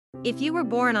If you were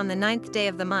born on the ninth day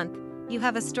of the month, you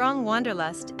have a strong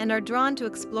wanderlust and are drawn to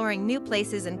exploring new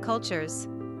places and cultures.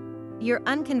 Your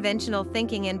unconventional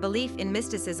thinking and belief in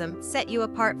mysticism set you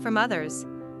apart from others,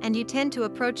 and you tend to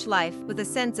approach life with a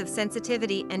sense of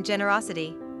sensitivity and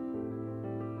generosity.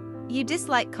 You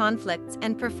dislike conflicts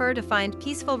and prefer to find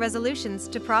peaceful resolutions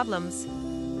to problems.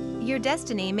 Your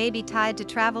destiny may be tied to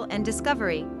travel and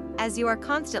discovery, as you are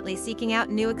constantly seeking out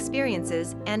new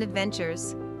experiences and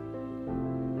adventures.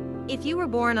 If you were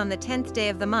born on the 10th day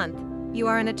of the month, you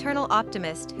are an eternal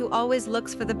optimist who always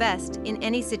looks for the best in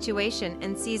any situation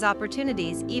and sees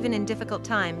opportunities even in difficult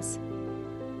times.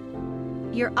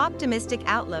 Your optimistic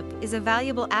outlook is a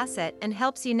valuable asset and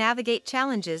helps you navigate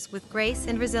challenges with grace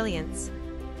and resilience.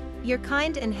 Your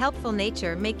kind and helpful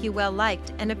nature make you well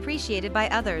liked and appreciated by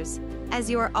others, as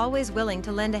you are always willing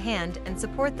to lend a hand and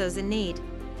support those in need.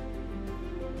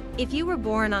 If you were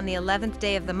born on the 11th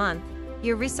day of the month,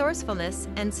 your resourcefulness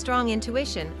and strong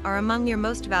intuition are among your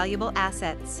most valuable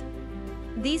assets.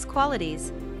 These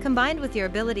qualities, combined with your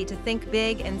ability to think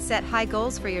big and set high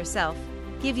goals for yourself,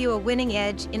 give you a winning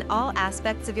edge in all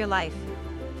aspects of your life.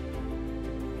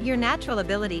 Your natural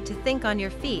ability to think on your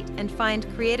feet and find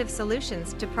creative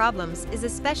solutions to problems is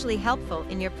especially helpful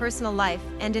in your personal life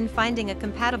and in finding a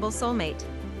compatible soulmate.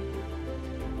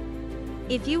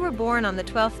 If you were born on the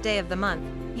 12th day of the month,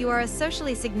 you are a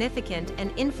socially significant and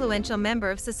influential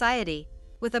member of society,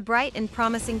 with a bright and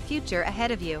promising future ahead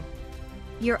of you.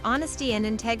 Your honesty and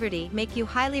integrity make you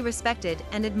highly respected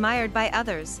and admired by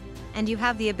others, and you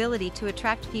have the ability to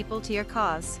attract people to your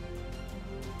cause.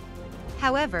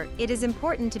 However, it is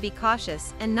important to be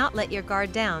cautious and not let your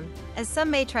guard down, as some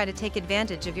may try to take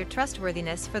advantage of your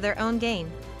trustworthiness for their own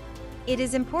gain. It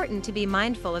is important to be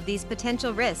mindful of these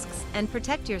potential risks and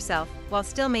protect yourself while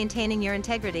still maintaining your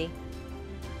integrity.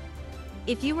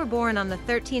 If you were born on the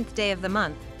 13th day of the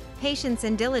month, patience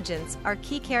and diligence are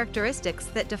key characteristics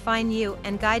that define you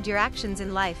and guide your actions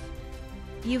in life.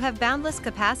 You have boundless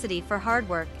capacity for hard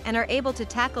work and are able to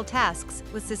tackle tasks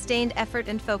with sustained effort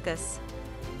and focus.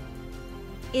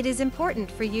 It is important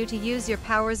for you to use your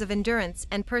powers of endurance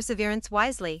and perseverance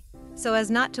wisely, so as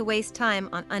not to waste time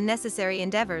on unnecessary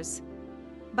endeavors.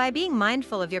 By being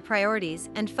mindful of your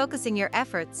priorities and focusing your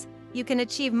efforts, you can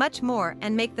achieve much more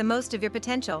and make the most of your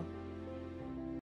potential.